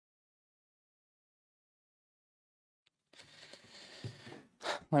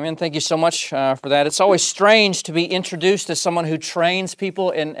Amen. Thank you so much for that. It's always strange to be introduced as someone who trains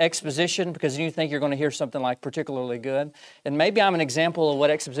people in exposition because you think you're going to hear something like particularly good. And maybe I'm an example of what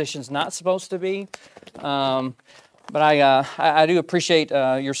exposition's not supposed to be. But I do appreciate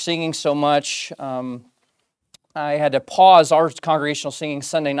your singing so much. I had to pause our congregational singing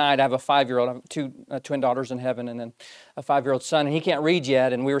Sunday night. I have a 5-year-old. I have two twin daughters in heaven and then a 5-year-old son. And he can't read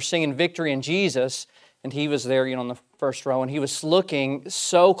yet. And we were singing Victory in Jesus. And he was there, in the first row. And he was looking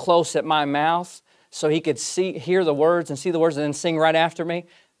so close at my mouth so he could hear the words and see the words and then sing right after me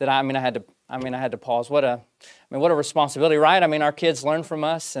that I had to pause. What a responsibility, right? Our kids learn from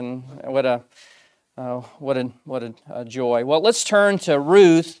us, and what a joy. Well, let's turn to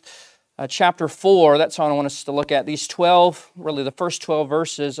Ruth. Chapter 4, that's what I want us to look at. These 12, really the first 12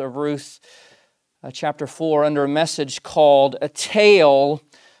 verses of Ruth chapter 4 under a message called A Tale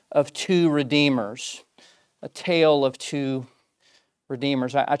of Two Redeemers. A Tale of Two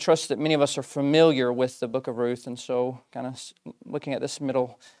Redeemers. I trust that many of us are familiar with the book of Ruth, and so kind of looking at this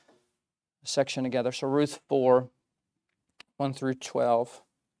middle section together. So Ruth 4, 1 through 12.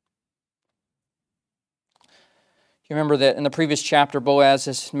 You remember that in the previous chapter, Boaz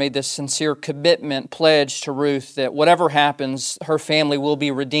has made this sincere commitment, pledge to Ruth that whatever happens, her family will be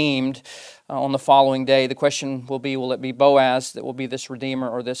redeemed on the following day. The question will be, will it be Boaz that will be this redeemer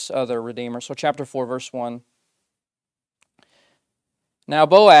or this other redeemer? So chapter 4, verse 1. Now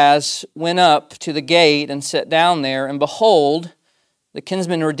Boaz went up to the gate and sat down there, and behold, the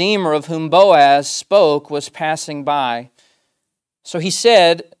kinsman redeemer of whom Boaz spoke was passing by. So he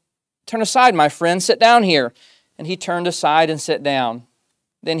said, "Turn aside, my friend, sit down here." And he turned aside and sat down.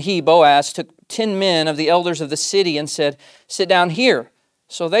 Then he, Boaz, took 10 men of the elders of the city and said, "Sit down here."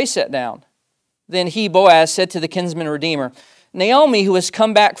 So they sat down. Then he, Boaz, said to the kinsman redeemer, "Naomi, who has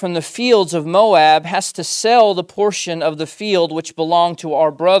come back from the fields of Moab, has to sell the portion of the field which belonged to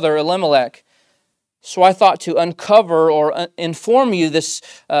our brother Elimelech. So I thought to uncover or inform you this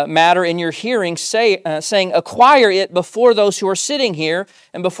matter in your hearing, saying, acquire it before those who are sitting here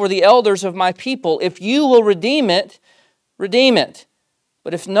and before the elders of my people. If you will redeem it, redeem it.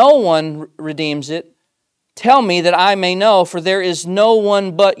 But if no one redeems it, tell me that I may know, for there is no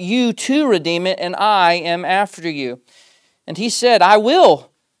one but you to redeem it, and I am after you." And he said, "I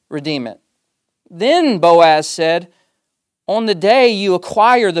will redeem it." Then Boaz said, "On the day you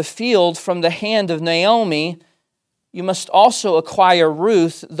acquire the field from the hand of Naomi, you must also acquire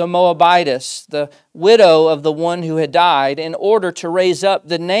Ruth the Moabitess, the widow of the one who had died, in order to raise up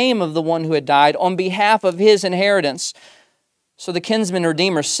the name of the one who had died on behalf of his inheritance." So the kinsman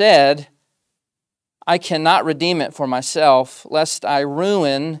redeemer said, "I cannot redeem it for myself, lest I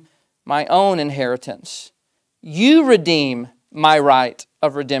ruin my own inheritance. You redeem my right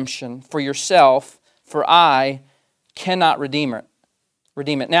of redemption for yourself, for I cannot redeem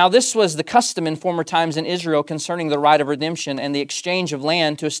it. Now, this was the custom in former times in Israel concerning the right of redemption and the exchange of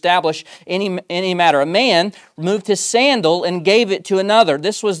land to establish any matter. A man removed his sandal and gave it to another.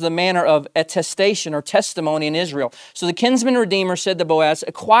 This was the manner of attestation or testimony in Israel. So the kinsman redeemer said to Boaz,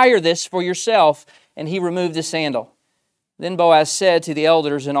 "Acquire this for yourself," and he removed his sandal. Then Boaz said to the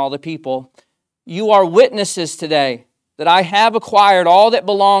elders and all the people, "You are witnesses today that I have acquired all that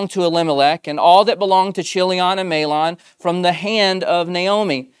belonged to Elimelech and all that belonged to Chilion and Mahlon from the hand of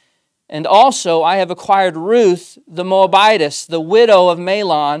Naomi. And also I have acquired Ruth the Moabitess, the widow of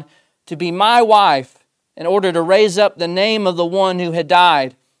Mahlon, to be my wife in order to raise up the name of the one who had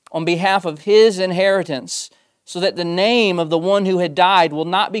died on behalf of his inheritance, so that the name of the one who had died will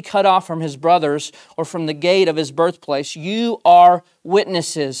not be cut off from his brothers or from the gate of his birthplace. You are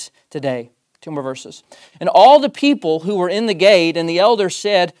witnesses today." 2 more verses. "And all the people who were in the gate and the elders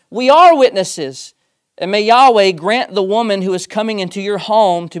said, 'We are witnesses. And may Yahweh grant the woman who is coming into your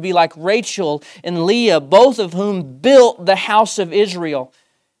home to be like Rachel and Leah, both of whom built the house of Israel.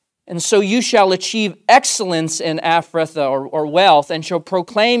 And so you shall achieve excellence in Ephrathah or wealth, and shall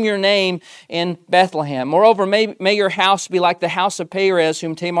proclaim your name in Bethlehem. Moreover, may your house be like the house of Perez,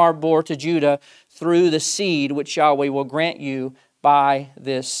 whom Tamar bore to Judah through the seed which Yahweh will grant you by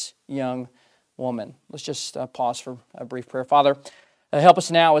this young woman.'" Let's just pause for a brief prayer. Father, help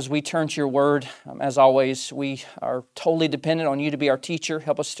us now as we turn to your word. As always, we are totally dependent on you to be our teacher.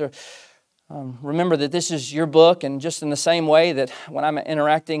 Help us to remember that this is your book, and just in the same way that when I'm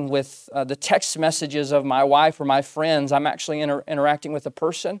interacting with the text messages of my wife or my friends, I'm actually interacting with a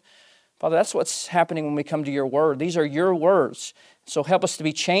person. Father, that's what's happening when we come to your word. These are your words. So help us to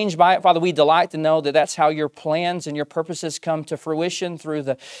be changed by it. Father, we delight to know that that's how your plans and your purposes come to fruition through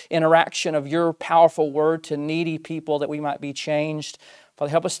the interaction of your powerful word to needy people, that we might be changed. Father,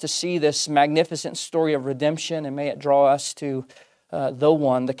 help us to see this magnificent story of redemption, and may it draw us to the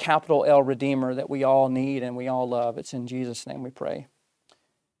one, the capital L Redeemer that we all need and we all love. It's in Jesus' name we pray.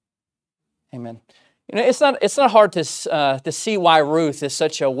 Amen. You know, it's not hard to see why Ruth is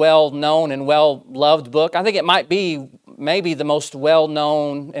such a well-known and well-loved book. I think it might be maybe the most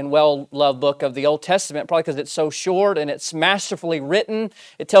well-known and well-loved book of the Old Testament, probably because it's so short and it's masterfully written.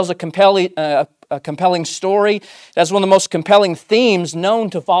 It tells a compelling story. It has one of the most compelling themes known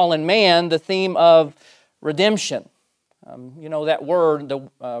to fallen man, the theme of redemption. You know, that word, the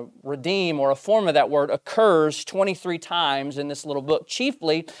redeem, or a form of that word, occurs 23 times in this little book,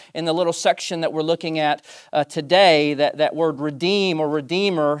 chiefly in the little section that we're looking at today, that word redeem or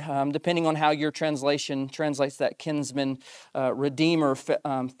redeemer, depending on how your translation translates that kinsman redeemer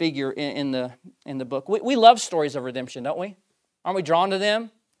figure in the book. We love stories of redemption, don't we? Aren't we drawn to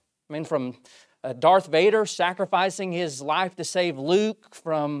them? I mean, from Darth Vader sacrificing his life to save Luke,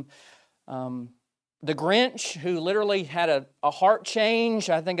 from the Grinch, who literally had a heart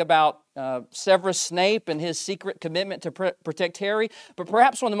change. I think about Severus Snape and his secret commitment to protect Harry. But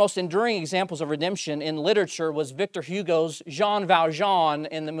perhaps one of the most enduring examples of redemption in literature was Victor Hugo's Jean Valjean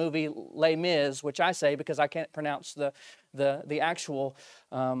in the movie Les Mis, which I say because I can't pronounce the actual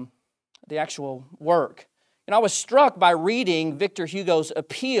work. And I was struck by reading Victor Hugo's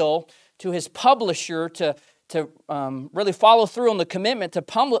appeal to his publisher to really follow through on the commitment to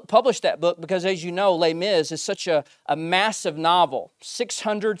publish that book, because as you know, Les Mis is such a massive novel,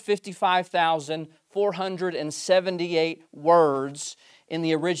 655,478 words in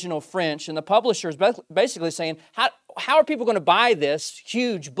the original French. And the publisher is basically saying, how are people going to buy this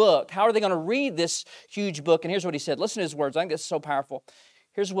huge book? How are they going to read this huge book? And here's what he said. Listen to his words. I think this is so powerful.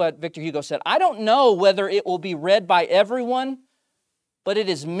 Here's what Victor Hugo said. I don't know whether it will be read by everyone, but it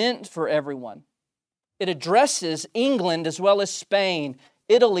is meant for everyone. It addresses England as well as Spain,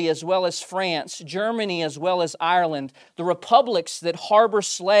 Italy as well as France, Germany as well as Ireland, the republics that harbor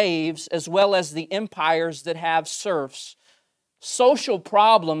slaves as well as the empires that have serfs. Social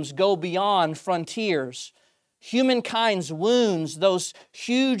problems go beyond frontiers. Humankind's wounds, those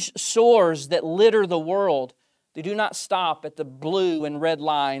huge sores that litter the world, they do not stop at the blue and red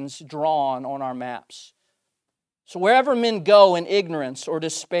lines drawn on our maps. So wherever men go in ignorance or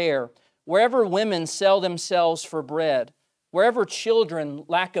despair, wherever women sell themselves for bread, wherever children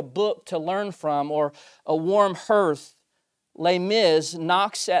lack a book to learn from or a warm hearth, Les Mis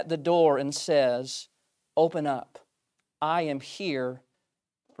knocks at the door and says, open up. I am here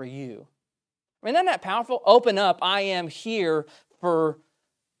for you. I mean, isn't that powerful? Open up. I am here for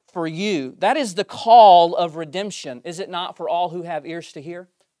you. That is the call of redemption, is it not, for all who have ears to hear?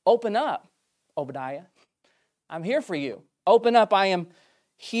 Open up, Obadiah. I'm here for you. Open up. I am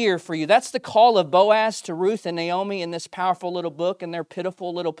here for you. That's the call of Boaz to Ruth and Naomi in this powerful little book and their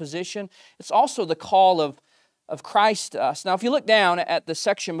pitiful little position. It's also the call of Christ to us. Now, if you look down at the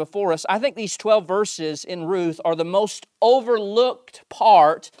section before us, I think these 12 verses in Ruth are the most overlooked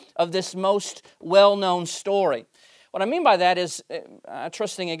part of this most well-known story. What I mean by that is,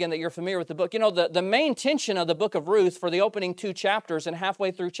 trusting again that you're familiar with the book, you know, the main tension of the book of Ruth for the opening 2 chapters and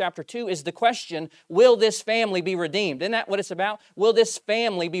halfway through chapter 2 is the question, will this family be redeemed? Isn't that what it's about? Will this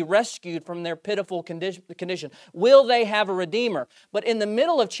family be rescued from their pitiful condition? Will they have a redeemer? But in the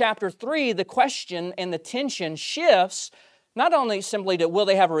middle of chapter 3, the question and the tension shifts, not only simply to will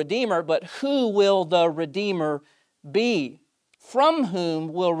they have a redeemer, but who will the redeemer be? From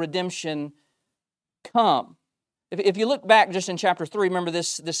whom will redemption come? If you look back just in chapter 3, remember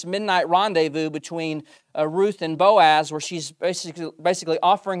this midnight rendezvous between Ruth and Boaz, where she's basically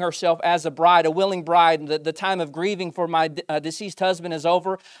offering herself as a bride, a willing bride. The time of grieving for my deceased husband is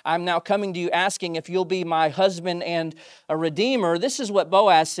over. I'm now coming to you asking if you'll be my husband and a redeemer. This is what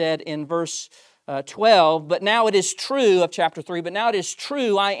Boaz said in verse 12. But now it is true, of chapter 3, but now it is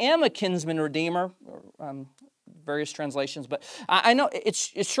true, I am a kinsman redeemer. Various translations, but I know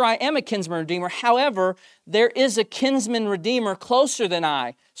it's true I am a kinsman redeemer. However, there is a kinsman redeemer closer than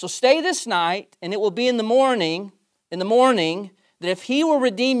I. So stay this night, and it will be in the morning, that if he will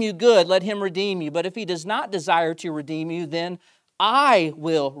redeem you, good, let him redeem you. But if he does not desire to redeem you, then I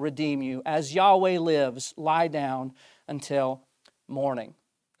will redeem you. As Yahweh lives, lie down until morning.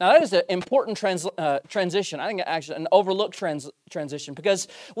 Now, that is an important transition. I think actually an overlooked transition, because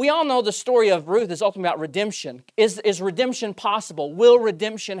we all know the story of Ruth is ultimately about redemption. Is redemption possible? Will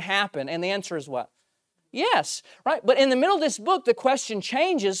redemption happen? And the answer is what? Yes, right? But in the middle of this book, the question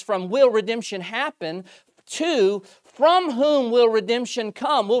changes from will redemption happen to from whom will redemption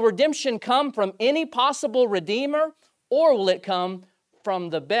come? Will redemption come from any possible redeemer, or will it come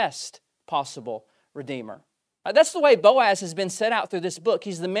from the best possible redeemer? That's the way Boaz has been set out through this book.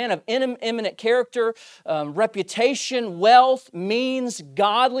 He's the man of eminent character, reputation, wealth, means,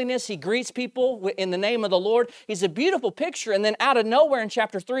 godliness. He greets people in the name of the Lord. He's a beautiful picture. And then out of nowhere in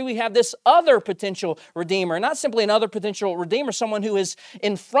chapter 3, we have this other potential redeemer. Not simply another potential redeemer, someone who is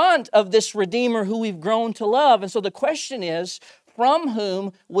in front of this redeemer who we've grown to love. And so the question is, from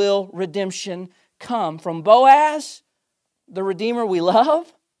whom will redemption come? From Boaz, the redeemer we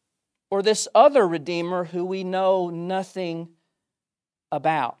love? Or this other redeemer who we know nothing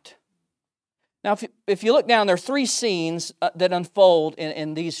about? Now, if you look down, there are three scenes that unfold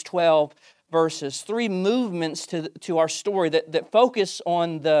in these 12 verses, three movements to our story that focus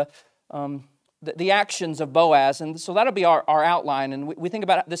on the actions of Boaz. And so that'll be our outline. And we think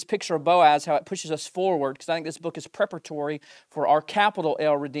about this picture of Boaz, how it pushes us forward, because I think this book is preparatory for our capital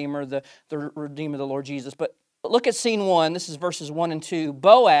L Redeemer, the Redeemer, the Lord Jesus. But look at scene 1. This is verses 1 and 2.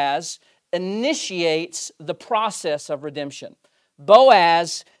 Boaz initiates the process of redemption.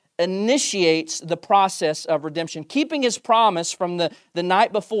 Boaz initiates the process of redemption. Keeping his promise from the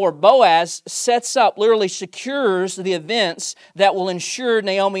night before, Boaz sets up, literally secures the events that will ensure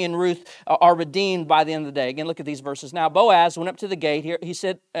Naomi and Ruth are redeemed by the end of the day. Again, look at these verses. Now, Boaz went up to the gate. Here, he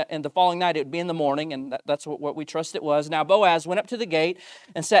said, and the following night it would be in the morning, and that's what we trust it was. Now, Boaz went up to the gate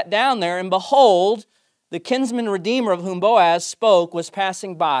and sat down there, and behold, the kinsman redeemer of whom Boaz spoke was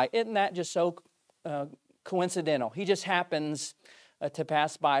passing by. Isn't that just so coincidental? He just happens to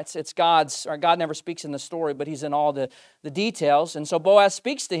pass by. It's God's, or God never speaks in the story, but He's in all the details. And so Boaz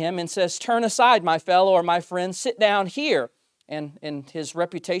speaks to him and says, "Turn aside, my fellow or my friend, sit down here." And in his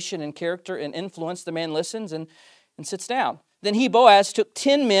reputation and character and influence, the man listens and sits down. Then he, Boaz, took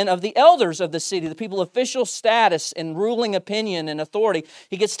 10 men of the elders of the city, the people of official status and ruling opinion and authority.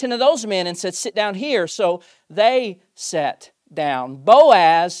 He gets 10 of those men and said, "Sit down here." So they sat down.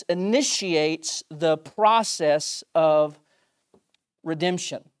 Boaz initiates the process of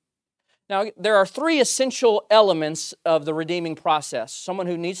redemption. Now, there are three essential elements of the redeeming process. Someone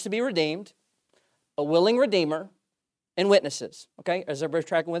who needs to be redeemed, a willing redeemer, and witnesses. Okay, is everybody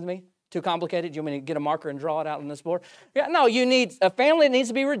tracking with me? Too complicated? You want me to get a marker and draw it out on this board? Yeah, no, you need a family that needs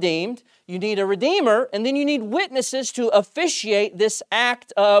to be redeemed. You need a redeemer, and then you need witnesses to officiate this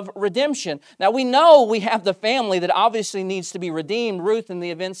act of redemption. Now, we know we have the family that obviously needs to be redeemed. Ruth, in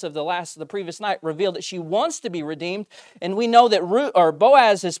the events of the previous night, revealed that she wants to be redeemed, and we know that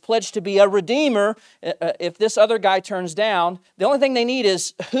Boaz has pledged to be a redeemer if this other guy turns down. The only thing they need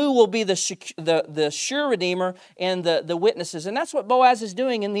is who will be the sure redeemer and the witnesses, and that's what Boaz is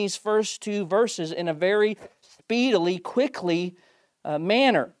doing in these first two verses in a very speedily, quickly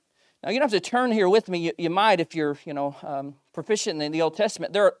manner. Now, you don't have to turn here with me. You might if you're, proficient in the Old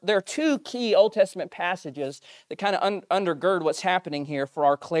Testament. There are two key Old Testament passages that kind of undergird what's happening here for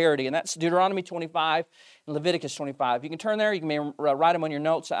our clarity, and that's Deuteronomy 25 and Leviticus 25. You can turn there. You can write them on your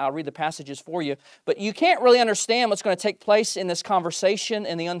notes. I'll read the passages for you. But you can't really understand what's going to take place in this conversation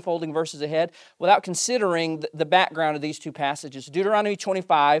and the unfolding verses ahead without considering the background of these two passages. Deuteronomy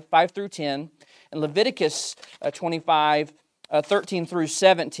 25, 5 through 10, and Leviticus 25, 13 through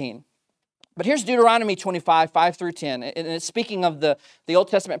 17. But here's Deuteronomy 25, 5 through 10. And it's speaking of the Old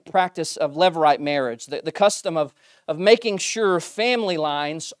Testament practice of Levirate marriage, the custom of making sure family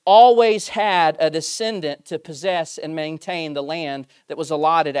lines always had a descendant to possess and maintain the land that was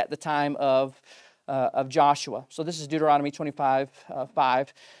allotted at the time of Joshua. So this is Deuteronomy 25,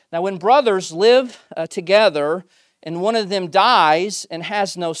 5. Now, when brothers live together and one of them dies and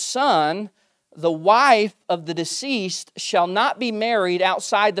has no son, the wife of the deceased shall not be married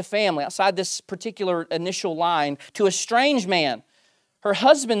outside the family, outside this particular initial line, to a strange man. Her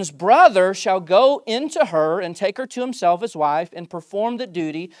husband's brother shall go into her and take her to himself as wife and perform the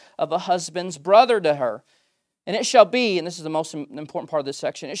duty of a husband's brother to her. And it shall be, and this is the most important part of this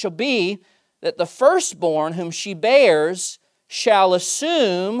section, it shall be that the firstborn whom she bears shall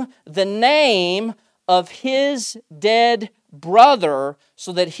assume the name of his dead brother,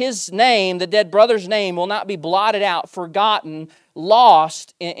 so that his name, the dead brother's name, will not be blotted out, forgotten,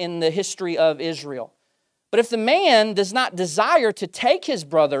 lost in the history of Israel. But if the man does not desire to take his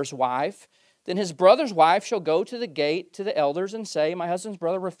brother's wife, then his brother's wife shall go to the gate to the elders and say, "My husband's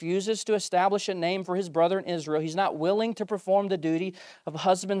brother refuses to establish a name for his brother in Israel. He's not willing to perform the duty of a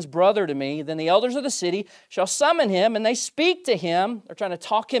husband's brother to me." Then the elders of the city shall summon him, and they speak to him. They're trying to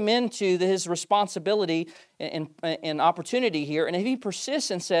talk him into his responsibility and opportunity here. And if he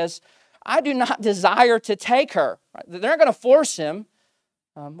persists and says, "I do not desire to take her," right? They're not going to force him.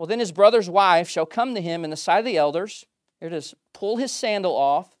 Well, then his brother's wife shall come to him in the sight of the elders. Here it is, pull his sandal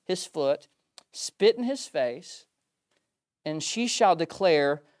off his foot, spit in his face, and she shall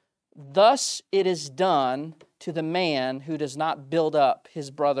declare, "Thus it is done to the man who does not build up his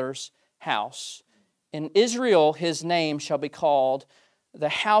brother's house. In Israel his name shall be called the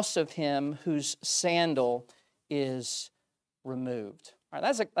house of him whose sandal is removed. All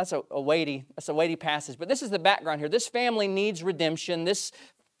right, that's a weighty passage, but this is the background here. This family needs redemption. This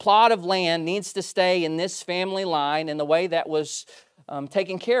plot of land needs to stay in this family line, and the way that was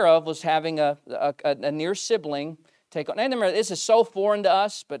taken care of was having a near sibling take on. And remember, this is so foreign to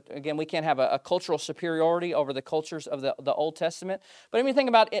us, but again, we can't have a cultural superiority over the cultures of the Old Testament. But when you think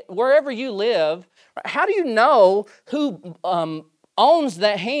about it, wherever you live, how do you know who owns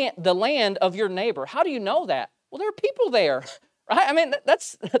the land of your neighbor? How do you know that? Well, there are people there, right? I mean,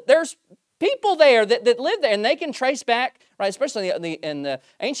 there's people there that live there, and they can trace back, right? Especially in the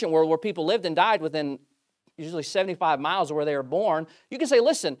ancient world where people lived and died within usually 75 miles of where they were born. You can say,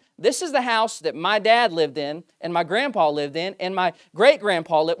 listen, this is the house that my dad lived in, and my grandpa lived in, and my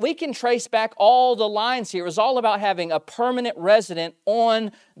great-grandpa lived. We can trace back all the lines here. It was all about having a permanent resident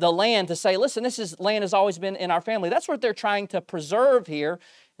on the land to say, listen, land has always been in our family. That's what they're trying to preserve here.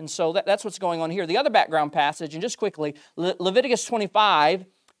 And so that's what's going on here. The other background passage, and just quickly, Leviticus 25,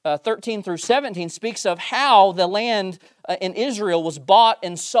 13 through 17 speaks of how the land in Israel was bought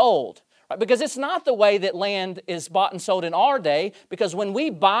and sold. Right? Because it's not the way that land is bought and sold in our day, because when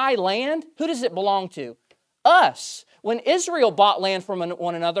we buy land, who does it belong to? Us. When Israel bought land from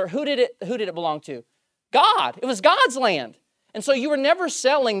one another, who did it belong to? God. It was God's land. And so you were never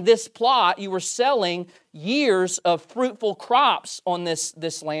selling this plot, you were selling years of fruitful crops on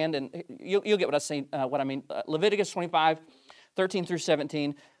this land. And you'll get what I mean. Leviticus 25, 13 through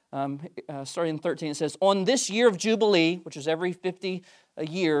 17, starting in 13, it says, on this year of Jubilee, which is every 50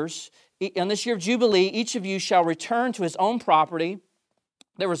 years, on this year of Jubilee, each of you shall return to his own property.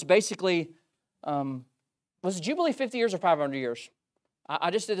 There was basically, was Jubilee 50 years or 500 years?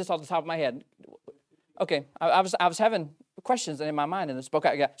 I just did this off the top of my head. Okay, I was having questions in my mind in this book.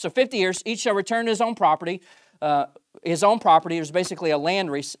 So 50 years, each shall return to his own property. His own property is basically a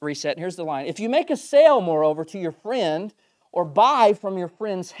land reset. Here's the line. If you make a sale, moreover, to your friend, or buy from your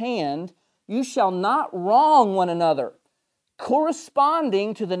friend's hand, you shall not wrong one another.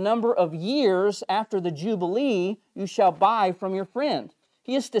 Corresponding to the number of years after the Jubilee, you shall buy from your friend.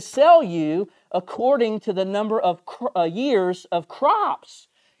 He is to sell you according to the number of years of crops.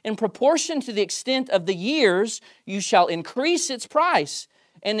 In proportion to the extent of the years, you shall increase its price.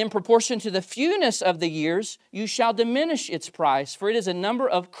 And in proportion to the fewness of the years, you shall diminish its price. For it is a number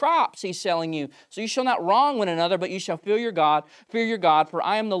of crops he's selling you. So you shall not wrong one another, but you shall fear your God, for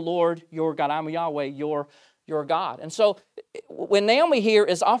I am the Lord your God. I am Yahweh your God. And so when Naomi here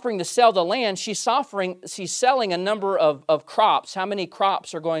is offering to sell the land, she's selling a number of crops. How many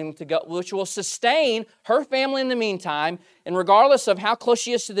crops are going to go, which will sustain her family in the meantime. And regardless of how close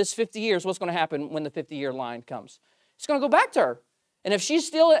she is to this 50 years, what's going to happen when the 50-year line comes? It's going to go back to her. And if she's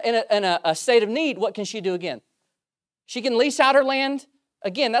still in a state of need, what can she do again? She can lease out her land.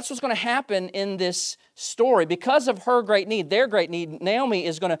 Again, that's what's going to happen in this story. Because of her great need, their great need, Naomi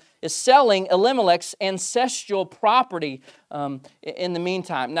is selling Elimelech's ancestral property in the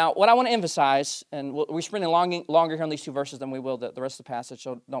meantime. Now, what I want to emphasize, and we're spending longer here on these two verses than we will the rest of the passage,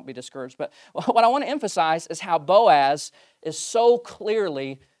 so don't be discouraged. But what I want to emphasize is how Boaz is so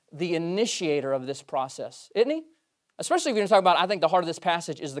clearly the initiator of this process, isn't he? Especially if you're going to talk about, I think the heart of this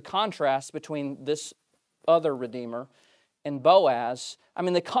passage is the contrast between this other Redeemer and Boaz. I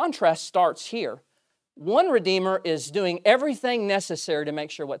mean, the contrast starts here. One Redeemer is doing everything necessary to make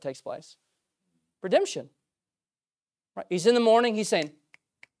sure what takes place. Redemption. Right? He's in the morning, he's saying,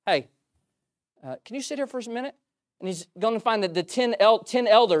 hey, can you sit here for a minute? And he's going to find the 10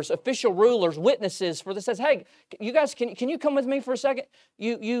 elders, official rulers, witnesses for this. Says, hey, you guys, can you come with me for a second?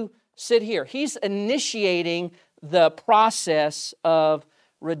 You sit here. He's initiating the process of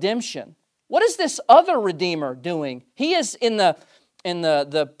redemption. What is this other Redeemer doing? He is in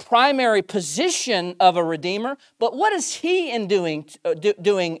the primary position of a Redeemer, but what is he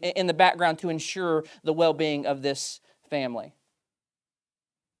doing in the background to ensure the well-being of this family?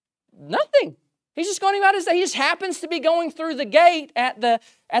 Nothing. He's just going about his day. He just happens to be going through the gate at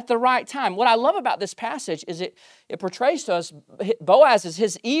the right time. What I love about this passage is it portrays to us Boaz's,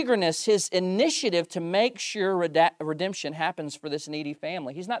 his eagerness, his initiative to make sure redemption happens for this needy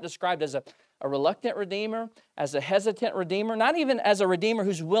family. He's not described as a reluctant Redeemer, as a hesitant Redeemer, not even as a Redeemer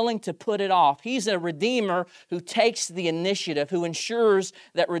who's willing to put it off. He's a Redeemer who takes the initiative, who ensures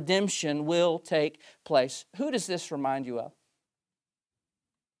that redemption will take place. Who does this remind you of?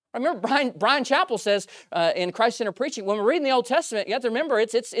 Remember, Brian Chappell says in Christ-centered preaching, when we're reading the Old Testament, you have to remember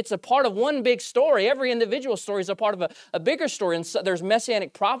it's a part of one big story. Every individual story is a part of a bigger story. And so there's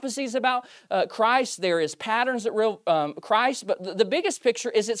messianic prophecies about Christ. There is patterns that reveal Christ. But the biggest picture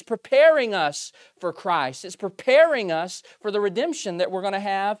is it's preparing us for Christ. It's preparing us for the redemption that we're going to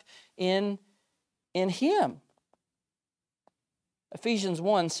have in Him. Ephesians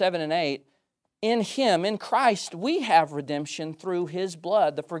 1, 7 and 8. In Him, in Christ, we have redemption through His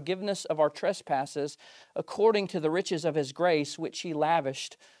blood, the forgiveness of our trespasses, according to the riches of His grace, which He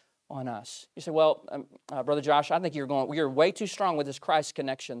lavished on us. You say, well, Brother Josh, I think you're way too strong with this Christ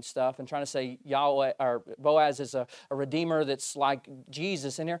connection stuff and trying to say Yahweh or Boaz is a redeemer that's like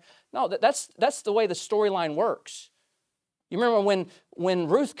Jesus in here. No, that's the way the storyline works. You remember when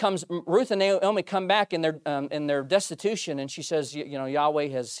Ruth and Naomi come back in their destitution, and she says,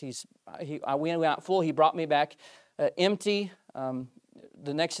 Yahweh I went out full. He brought me back empty.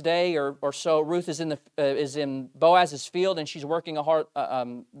 The next day or so, Ruth is in Boaz's field, and she's working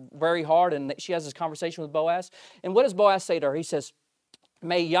very hard, and she has this conversation with Boaz. And what does Boaz say to her? He says,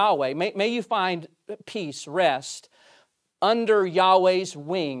 "May Yahweh, may you find peace, rest under Yahweh's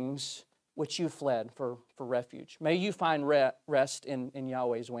wings, which you fled for refuge. May you find rest in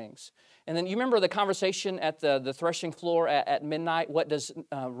Yahweh's wings." And then you remember the conversation at the threshing floor at midnight? What does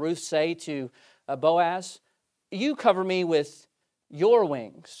Ruth say to Boaz? You cover me with your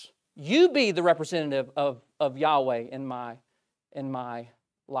wings. You be the representative of Yahweh in my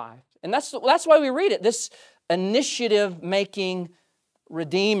life. And that's why we read it, this initiative-making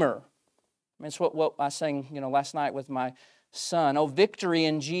Redeemer. I mean, it's what I sang last night with my son. Oh, victory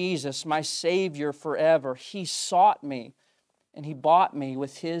in Jesus, my Savior forever. He sought me, and He bought me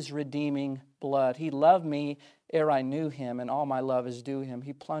with His redeeming blood. He loved me ere I knew Him, and all my love is due Him.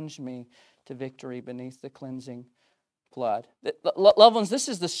 He plunged me to victory beneath the cleansing flood. Loved ones, this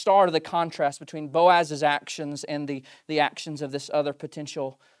is the start of the contrast between Boaz's actions and the actions of this other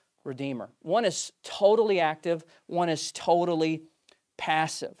potential Redeemer. One is totally active, one is totally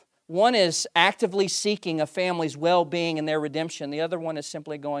passive. One is actively seeking a family's well-being and their redemption. The other one is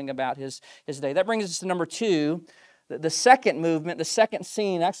simply going about his day. That brings us to number 2, the second movement, the second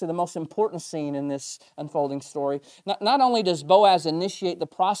scene, actually the most important scene in this unfolding story. Not only does Boaz initiate the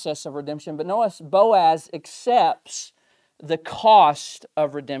process of redemption, but notice Boaz accepts the cost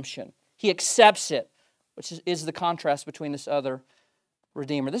of redemption. He accepts it, which is the contrast between this other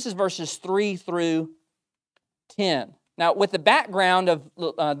Redeemer. This is verses 3 through 10. Now, with the background of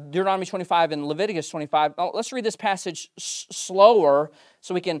Deuteronomy 25 and Leviticus 25, let's read this passage slower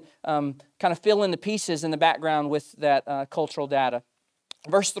so we can kind of fill in the pieces in the background with that cultural data.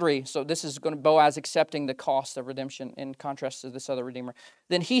 Verse 3, so this is going to Boaz accepting the cost of redemption in contrast to this other Redeemer.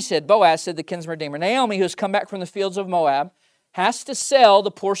 Then he said, Boaz said, the kinsman Redeemer, Naomi, who has come back from the fields of Moab, has to sell the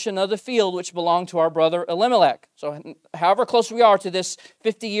portion of the field which belonged to our brother Elimelech. So however close we are to this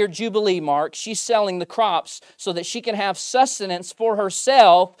 50-year Jubilee mark, she's selling the crops so that she can have sustenance for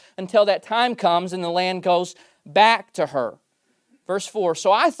herself until that time comes and the land goes back to her. Verse 4,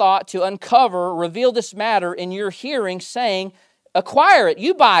 so I thought to reveal this matter in your hearing, saying, acquire it,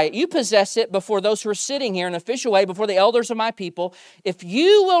 you buy it, you possess it before those who are sitting here in official way, before the elders of my people. If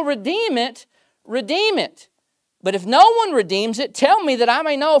you will redeem it, redeem it. But if no one redeems it, tell me that I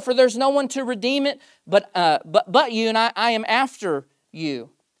may know, for there's no one to redeem it but you, and I am after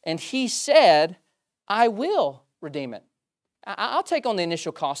you. And he said, I will redeem it. I'll take on the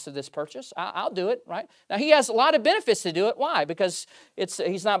initial cost of this purchase. I'll do it, right? Now, he has a lot of benefits to do it. Why? Because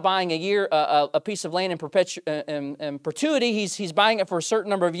he's not buying a piece of land in perpetuity. He's buying it for a certain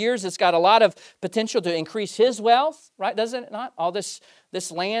number of years. It's got a lot of potential to increase his wealth, right? Doesn't it not? All this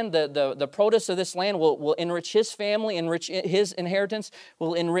land, the produce of this land will enrich his family, enrich his inheritance,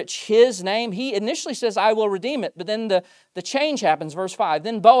 will enrich his name. He initially says, I will redeem it. But then the change happens, verse 5.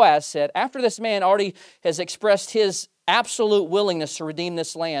 Then Boaz said, after this man already has expressed his absolute willingness to redeem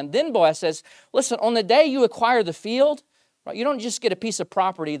this land. Then Boaz says, listen, on the day you acquire the field, right, you don't just get a piece of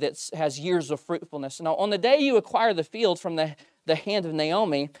property that has years of fruitfulness. No, on the day you acquire the field from the hand of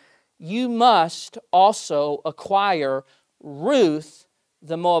Naomi, you must also acquire Ruth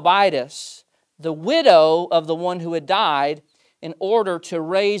the Moabitess, the widow of the one who had died, in order to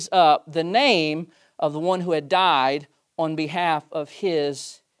raise up the name of the one who had died on behalf of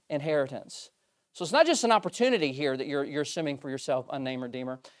his inheritance. So it's not just an opportunity here that you're assuming for yourself, unnamed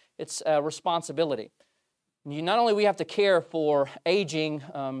Redeemer. It's a responsibility. Not only we have to care for aging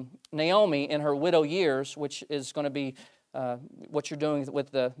Naomi in her widow years, which is going to be what you're doing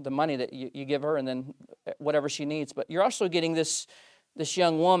with the money that you give her and then whatever she needs, but you're also getting this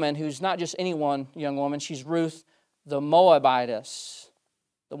young woman who's not just any one young woman. She's Ruth the Moabitess.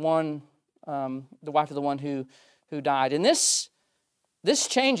 the wife of the one who died. And this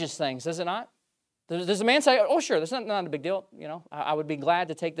changes things, does it not? Does the man say, oh, sure, that's not a big deal. I would be glad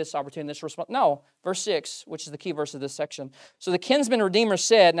to take this opportunity, this response. No, verse 6, which is the key verse of this section. So the kinsman redeemer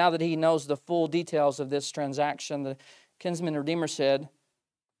said, now that he knows the full details of this transaction, the kinsman redeemer said,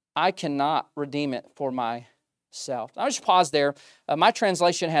 I cannot redeem it for myself. I'll just pause there. My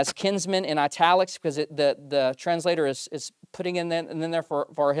translation has kinsman in italics because the translator is putting in there for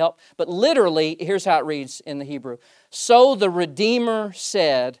our help. But literally, here's how it reads in the Hebrew. So the redeemer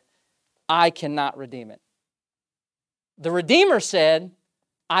said, I cannot redeem it. The Redeemer said,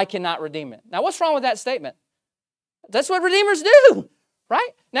 I cannot redeem it. Now, what's wrong with that statement? That's what Redeemers do, right?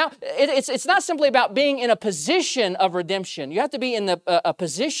 Now, it's not simply about being in a position of redemption. You have to be in a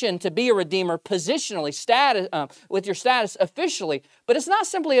position to be a Redeemer positionally, with your status officially. But it's not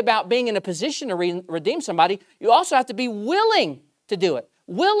simply about being in a position to redeem somebody. You also have to be willing to do it.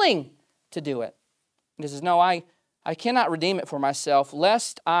 Willing to do it. And he says, no, I cannot redeem it for myself,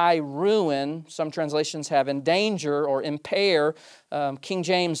 lest I ruin, some translations have endanger or impair, King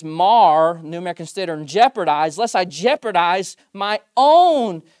James mar, New American Standard, and jeopardize, lest I jeopardize my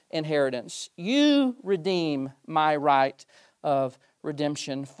own inheritance. You redeem my right of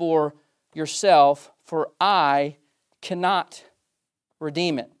redemption for yourself, for I cannot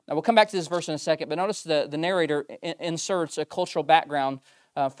redeem it. Now we'll come back to this verse in a second, but notice the narrator inserts a cultural background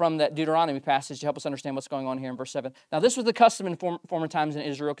from that Deuteronomy passage to help us understand what's going on here in verse 7. Now this was the custom in former times in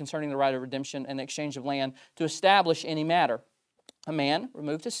Israel concerning the right of redemption and the exchange of land to establish any matter. A man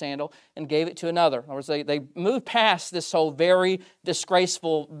removed his sandal and gave it to another. In other words, they moved past this whole very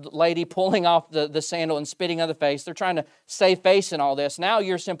disgraceful lady pulling off the sandal and spitting on the face. They're trying to save face in all this. Now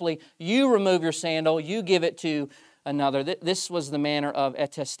you remove your sandal, you give it to another. This was the manner of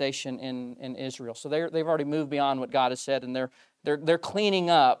attestation in Israel. So they've already moved beyond what God has said, and they're cleaning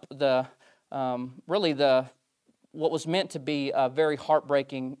up what was meant to be a very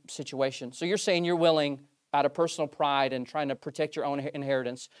heartbreaking situation. So you're saying you're willing, out of personal pride and trying to protect your own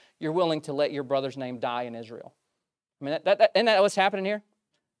inheritance, you're willing to let your brother's name die in Israel. I mean, isn't that what's happening here?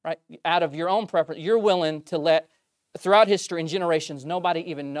 Right? Out of your own preference, you're willing to let, throughout history and generations, nobody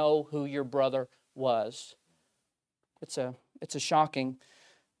even know who your brother was. It's a shocking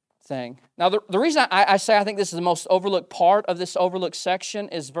thing. Now, the reason I say I think this is the most overlooked part of this overlooked section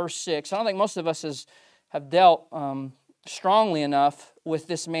is verse 6. I don't think most of us have dealt strongly enough with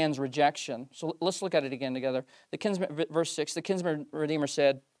this man's rejection. So let's look at it again together. Verse 6, the kinsman redeemer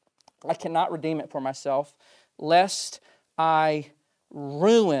said, I cannot redeem it for myself, lest I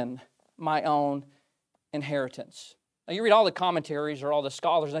ruin my own inheritance. Now, you read all the commentaries or all the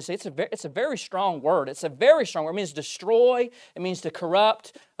scholars, and they say it's a very strong word. It's a very strong word. It means destroy. It means to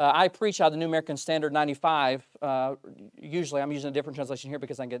corrupt. I preach out of the New American Standard 95. Usually, I'm using a different translation here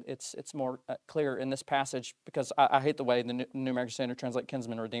because I think it's more clear in this passage because I hate the way the New American Standard translate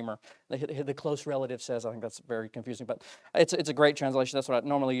kinsman redeemer. The close relative says. I think that's very confusing, but it's a great translation. That's what I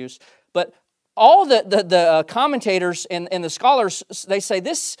normally use. But all the commentators and the scholars, they say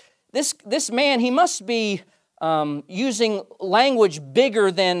this man, he must be using language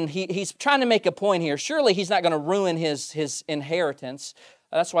bigger than he's trying to make a point here. Surely he's not going to ruin his inheritance.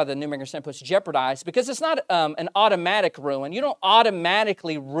 That's why the New American Standard puts jeopardize, because it's not an automatic ruin. You don't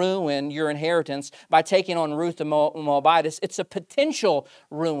automatically ruin your inheritance by taking on Ruth the Moabitess. It's a potential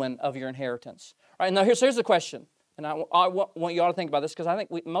ruin of your inheritance. All right, now here's the question, and I want you all to think about this because I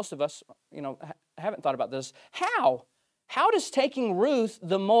think most of us, haven't thought about this. How does taking Ruth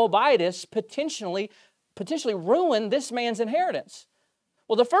the Moabitess potentially ruin this man's inheritance?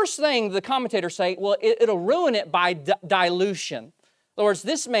 Well, the first thing the commentators say, well, it'll ruin it by dilution. In other words,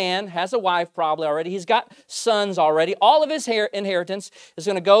 this man has a wife probably already. He's got sons already. All of his inheritance is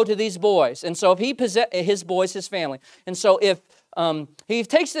going to go to these boys. And so if he his boys, his family. And so if he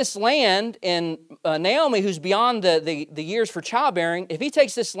takes this land, and Naomi, who's beyond the years for childbearing, if he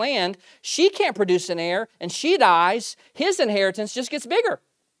takes this land, she can't produce an heir, and she dies, his inheritance just gets bigger.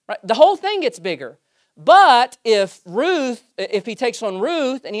 Right? The whole thing gets bigger. But if he takes on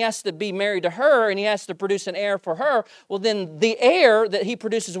Ruth and he has to be married to her and he has to produce an heir for her, well then the heir that he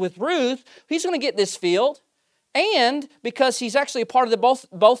produces with Ruth, he's going to get this field. And because he's actually a part of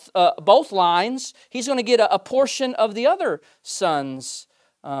both lines, he's going to get a portion of the other son's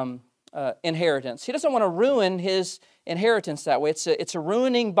inheritance. He doesn't want to ruin his inheritance that way. It's a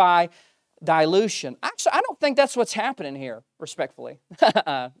ruining by dilution. Actually, I don't think that's what's happening here, respectfully.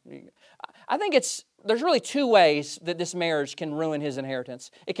 I think there's really two ways that this marriage can ruin his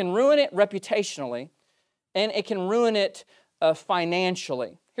inheritance. It can ruin it reputationally, and it can ruin it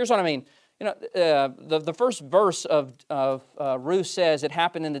financially. Here's what I mean. The first verse of Ruth says it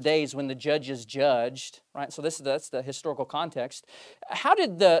happened in the days when the judges judged, right? So that's the historical context. How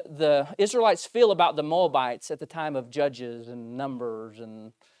did the Israelites feel about the Moabites at the time of Judges and Numbers?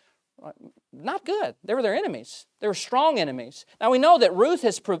 And not good. They were their enemies. They were strong enemies. Now we know that Ruth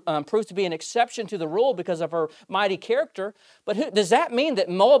has proved to be an exception to the rule because of her mighty character. But does that mean that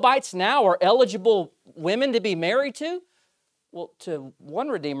Moabites now are eligible women to be married to? Well, to one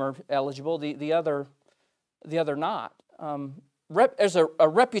redeemer eligible, the other not. There's a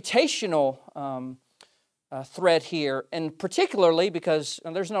reputational thread here, and particularly because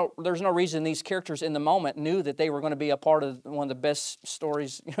there's no reason these characters in the moment knew that they were going to be a part of one of the best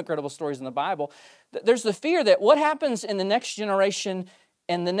stories, incredible stories in the Bible. There's the fear that what happens in the next generation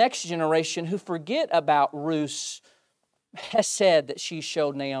and the next generation who forget about Ruth's hesed that she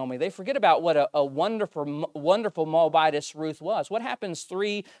showed Naomi. They forget about what a wonderful Moabitess Ruth was. What happens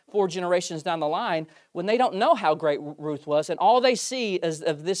 3-4 generations down the line when they don't know how great Ruth was, and all they see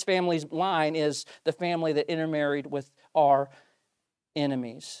of this family's line is the family that intermarried with our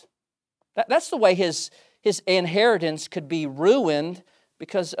enemies. That's the way his inheritance could be ruined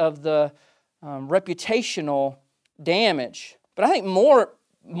because of the reputational damage. But I think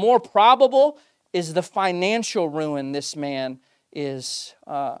more probable is the financial ruin this man is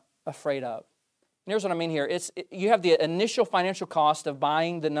afraid of. And here's what I mean here. You have the initial financial cost of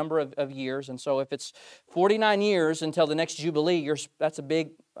buying the number of years, and so if it's 49 years until the next Jubilee, that's a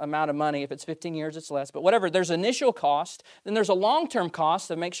big amount of money. If it's 15 years, it's less. But whatever, there's initial cost. Then there's a long-term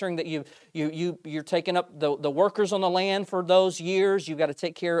cost of making sure that you're taking up the workers on the land for those years. You've got to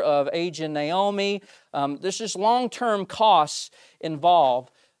take care of aging Naomi. There's just long-term costs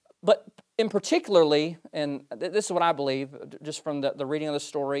involved. But in particularly, and this is what I believe, just from the reading of the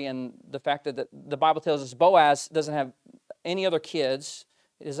story and the fact that the Bible tells us Boaz doesn't have any other kids,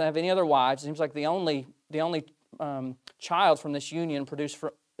 he doesn't have any other wives. It seems like the only child from this union produced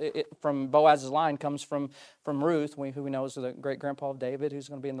from Boaz's line comes from Ruth, who we know is the great-grandpa of David, who's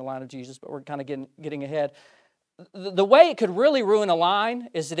going to be in the line of Jesus, but we're kind of getting ahead. The way it could really ruin a line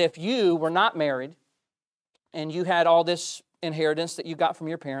is that if you were not married and you had all this inheritance that you got from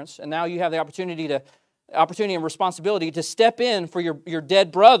your parents, and now you have the opportunity and responsibility to step in for your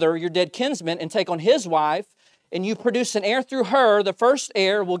dead brother, your dead kinsman, and take on his wife, and you produce an heir through her. The first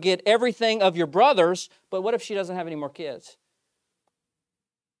heir will get everything of your brother's, but what if she doesn't have any more kids?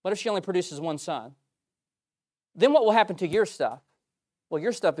 What if she only produces one son? Then what will happen to your stuff? Well,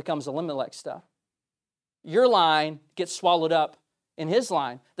 your stuff becomes Elimelech's stuff. Your line gets swallowed up in his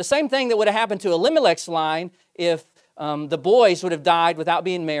line. The same thing that would have happened to Elimelech's line if the boys would have died without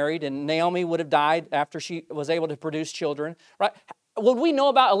being married, and Naomi would have died after she was able to produce children. Right? Would we know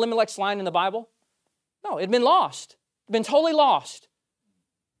about Elimelech's line in the Bible? No, it had been lost. It had been totally lost.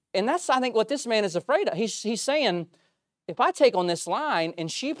 And that's, I think, what this man is afraid of. He's saying, if I take on this line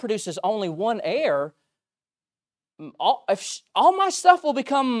and she produces only one heir, all my stuff will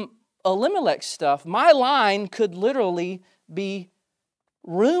become Elimelech's stuff. My line could literally be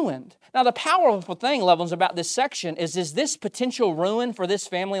ruined. Now, the powerful thing, loved ones, about this section is this potential ruin for this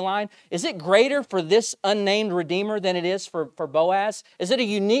family line, is it greater for this unnamed redeemer than it is for Boaz? Is it a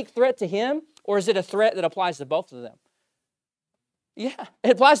unique threat to him, or is it a threat that applies to both of them? Yeah,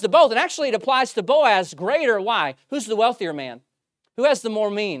 it applies to both, and actually it applies to Boaz greater. Why? Who's the wealthier man? Who has the more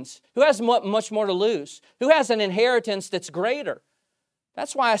means? Who has much more to lose? Who has an inheritance that's greater?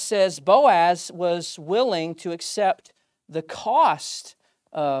 That's why it says Boaz was willing to accept the cost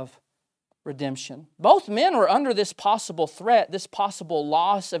of redemption. Both men were under this possible threat, this possible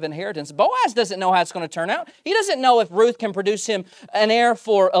loss of inheritance. Boaz doesn't know how it's going to turn out. He doesn't know if Ruth can produce him an heir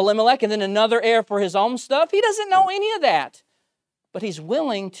for Elimelech and then another heir for his own stuff. He doesn't know any of that. But he's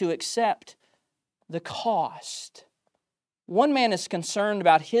willing to accept the cost. One man is concerned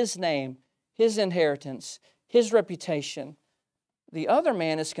about his name, his inheritance, his reputation. The other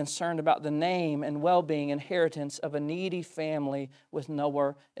man is concerned about the name and well-being, inheritance of a needy family with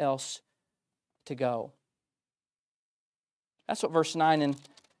nowhere else to go. That's what verse 9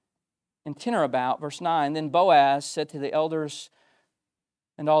 and 10 are about. Verse 9, then Boaz said to the elders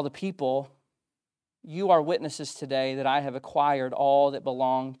and all the people, you are witnesses today that I have acquired all that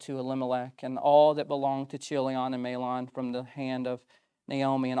belonged to Elimelech and all that belonged to Chilion and Mahlon from the hand of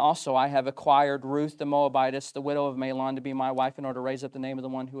Naomi. And also I have acquired Ruth the Moabitess, the widow of Mahlon, to be my wife in order to raise up the name of the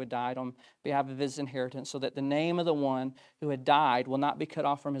one who had died on behalf of his inheritance, so that the name of the one who had died will not be cut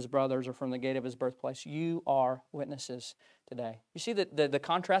off from his brothers or from the gate of his birthplace. You are witnesses today. You see the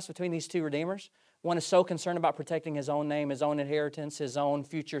contrast between these two redeemers? One is so concerned about protecting his own name, his own inheritance, his own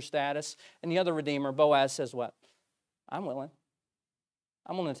future status. And the other redeemer, Boaz, says what? I'm willing.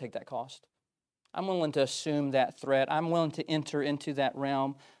 I'm willing to take that cost. I'm willing to assume that threat. I'm willing to enter into that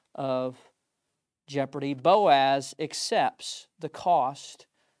realm of jeopardy. Boaz accepts the cost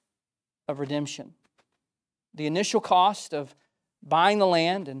of redemption. The initial cost of buying the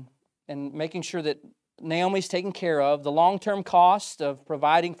land and making sure that Naomi's taken care of, the long-term cost of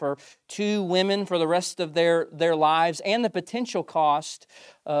providing for 2 women for the rest of their lives, and the potential cost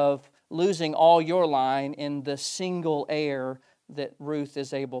of losing all your line in the single heir that Ruth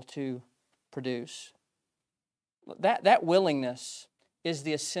is able to produce. That willingness is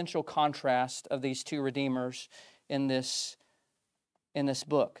the essential contrast of these 2 redeemers in this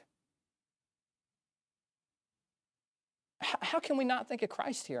book. How can we not think of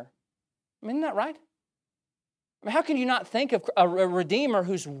Christ here? I mean, isn't that right? I mean, how can you not think of a redeemer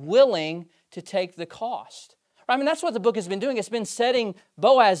who's willing to take the cost? I mean, that's what the book has been doing. It's been setting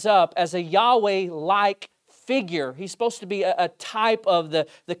Boaz up as a Yahweh-like figure. He's supposed to be a type of the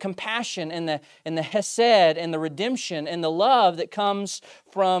compassion and the hesed and the redemption and the love that comes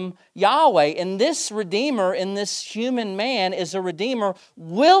from Yahweh. And this redeemer in this human man is a redeemer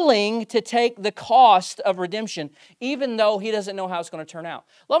willing to take the cost of redemption, even though he doesn't know how it's going to turn out.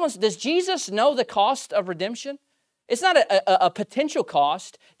 Loved ones, does Jesus know the cost of redemption? It's not a potential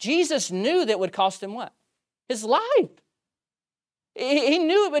cost. Jesus knew that it would cost him what? His life. He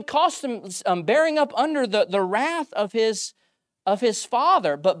knew it would cost him bearing up under the wrath of his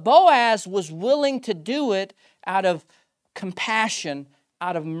father. But Boaz was willing to do it out of compassion,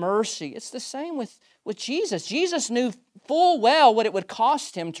 out of mercy. It's the same with Jesus. Jesus knew full well what it would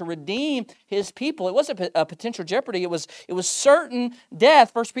cost him to redeem his people. It wasn't a potential jeopardy. It was certain death.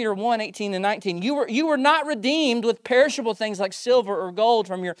 1 Peter 1, 18 and 19. You were not redeemed with perishable things like silver or gold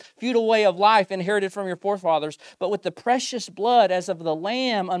from your futile way of life inherited from your forefathers, but with the precious blood as of the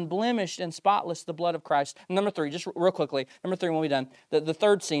Lamb, unblemished and spotless, the blood of Christ. Number 3, just real quickly. Number 3, when we're done. The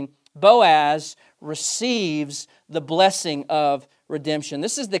third scene, Boaz receives the blessing of redemption.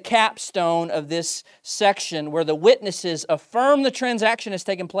 This is the capstone of this section where the witnesses affirm the transaction has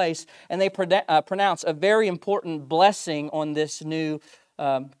taken place and they pronounce a very important blessing on this new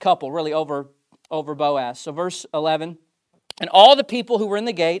couple, really over Boaz. So verse 11, and all the people who were in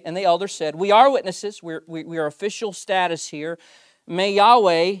the gate and the elders said, we are witnesses, we are official status here. May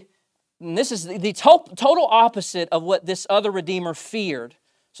Yahweh, and this is the total opposite of what this other redeemer feared.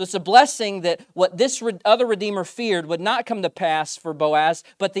 So it's a blessing that what this other redeemer feared would not come to pass for Boaz,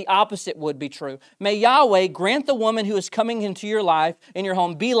 but the opposite would be true. May Yahweh grant the woman who is coming into your life, in your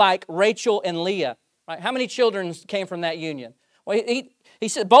home, be like Rachel and Leah. Right? How many children came from that union? Well, he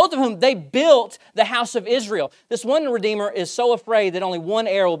said both of whom, they built the house of Israel. This one redeemer is so afraid that only one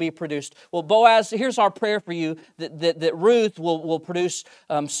heir will be produced. Well, Boaz, here's our prayer for you, that Ruth will produce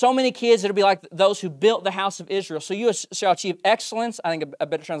so many kids, it'll be like those who built the house of Israel. So you shall achieve excellence. I think a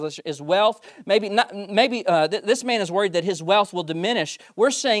better translation is wealth. Maybe this man is worried that his wealth will diminish. We're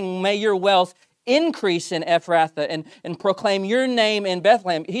saying, may your wealth increase in Ephrathah and proclaim your name in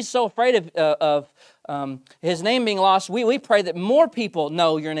Bethlehem. He's so afraid of his name being lost. We pray that more people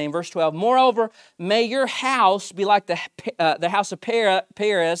know your name. Verse 12, moreover, may your house be like the house of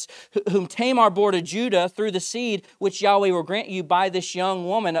Perez, whom Tamar bore to Judah through the seed which Yahweh will grant you by this young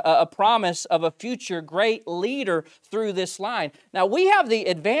woman, a promise of a future great leader through this line. Now, we have the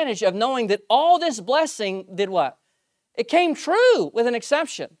advantage of knowing that all this blessing did what? It came true with an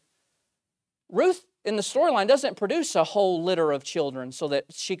exception. Ruth in the storyline doesn't produce a whole litter of children so that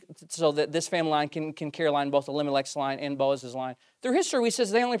this family line can carry line both Elimelech's line and Boaz's line. Through history, we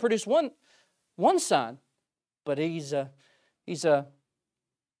says they only produce one son, but he's an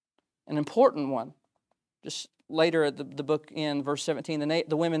important one. Just later at the book in verse 17, the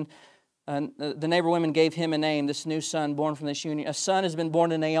neighbor women gave him a name, this new son born from this union. A son has been born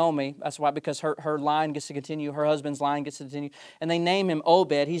to Naomi. That's why, because her line gets to continue, her husband's line gets to continue. And they name him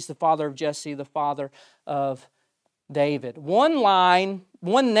Obed. He's the father of Jesse, the father of David. One line,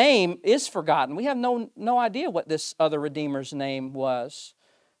 one name is forgotten. We have no idea what this other redeemer's name was.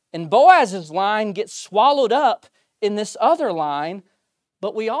 And Boaz's line gets swallowed up in this other line,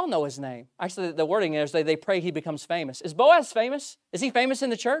 but we all know his name. Actually, the wording is they pray he becomes famous. Is Boaz famous? Is he famous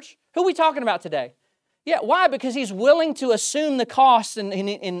in the church? Who are we talking about today? Yeah, why? Because he's willing to assume the cost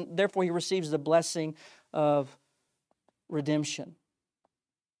and therefore he receives the blessing of redemption.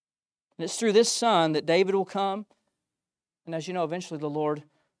 And it's through this son that David will come. And as you know, eventually the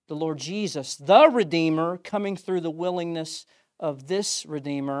Lord Jesus, the Redeemer, coming through the willingness of this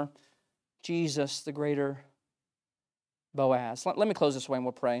Redeemer, Jesus, the greater Boaz. Let me close this way and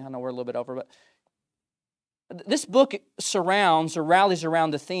we'll pray. I know we're a little bit over, but this book surrounds or rallies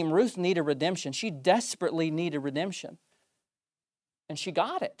around the theme, Ruth needed redemption. She desperately needed redemption. And she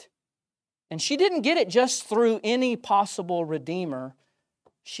got it. And she didn't get it just through any possible Redeemer.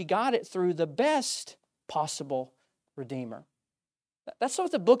 She got it through the best possible Redeemer. That's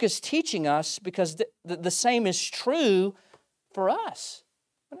what the book is teaching us, because the same is true for us.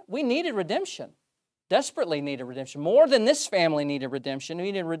 We needed redemption, desperately needed redemption. More than this family needed redemption. We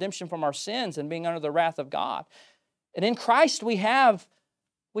needed redemption from our sins and being under the wrath of God. And in Christ we have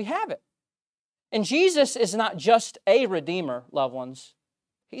it. And Jesus is not just a Redeemer, loved ones.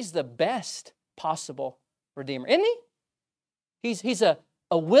 He's the best possible Redeemer, isn't He? He's a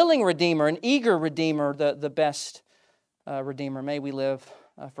willing Redeemer, an eager Redeemer, the best Redeemer. May we live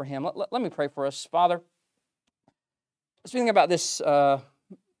for Him. Let me pray for us. Father, as we think about this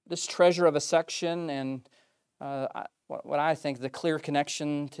treasure of a section and what I think the clear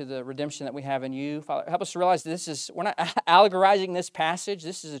connection to the redemption that we have in You, Father, help us to realize that we're not allegorizing this passage.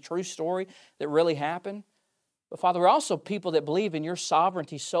 This is a true story that really happened. But Father, we're also people that believe in Your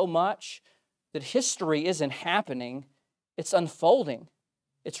sovereignty so much that history isn't happening, it's unfolding.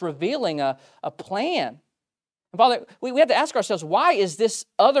 It's revealing a plan. And Father, we have to ask ourselves, why is this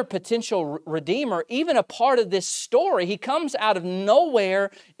other potential Redeemer even a part of this story? He comes out of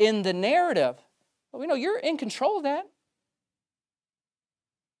nowhere in the narrative. But we know You're in control of that.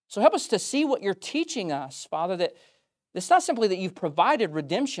 So help us to see what You're teaching us, Father, that it's not simply that You've provided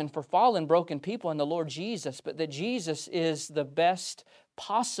redemption for fallen, broken people in the Lord Jesus, but that Jesus is the best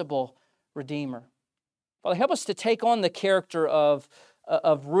possible Redeemer. Father, help us to take on the character of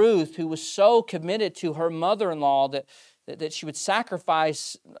Ruth, who was so committed to her mother-in-law that she would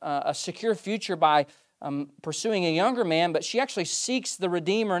sacrifice a secure future by pursuing a younger man, but she actually seeks the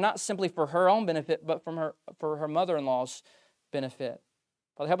Redeemer not simply for her own benefit, but for her mother-in-law's benefit.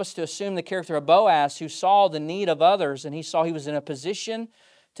 Father, help us to assume the character of Boaz, who saw the need of others, and he saw he was in a position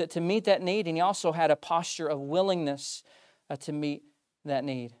to meet that need, and he also had a posture of willingness to meet that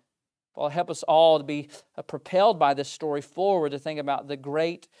need. Father, help us all to be propelled by this story forward to think about the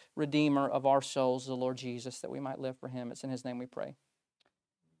great Redeemer of our souls, the Lord Jesus, that we might live for Him. It's in His name we pray.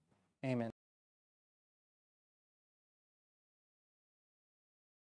 Amen.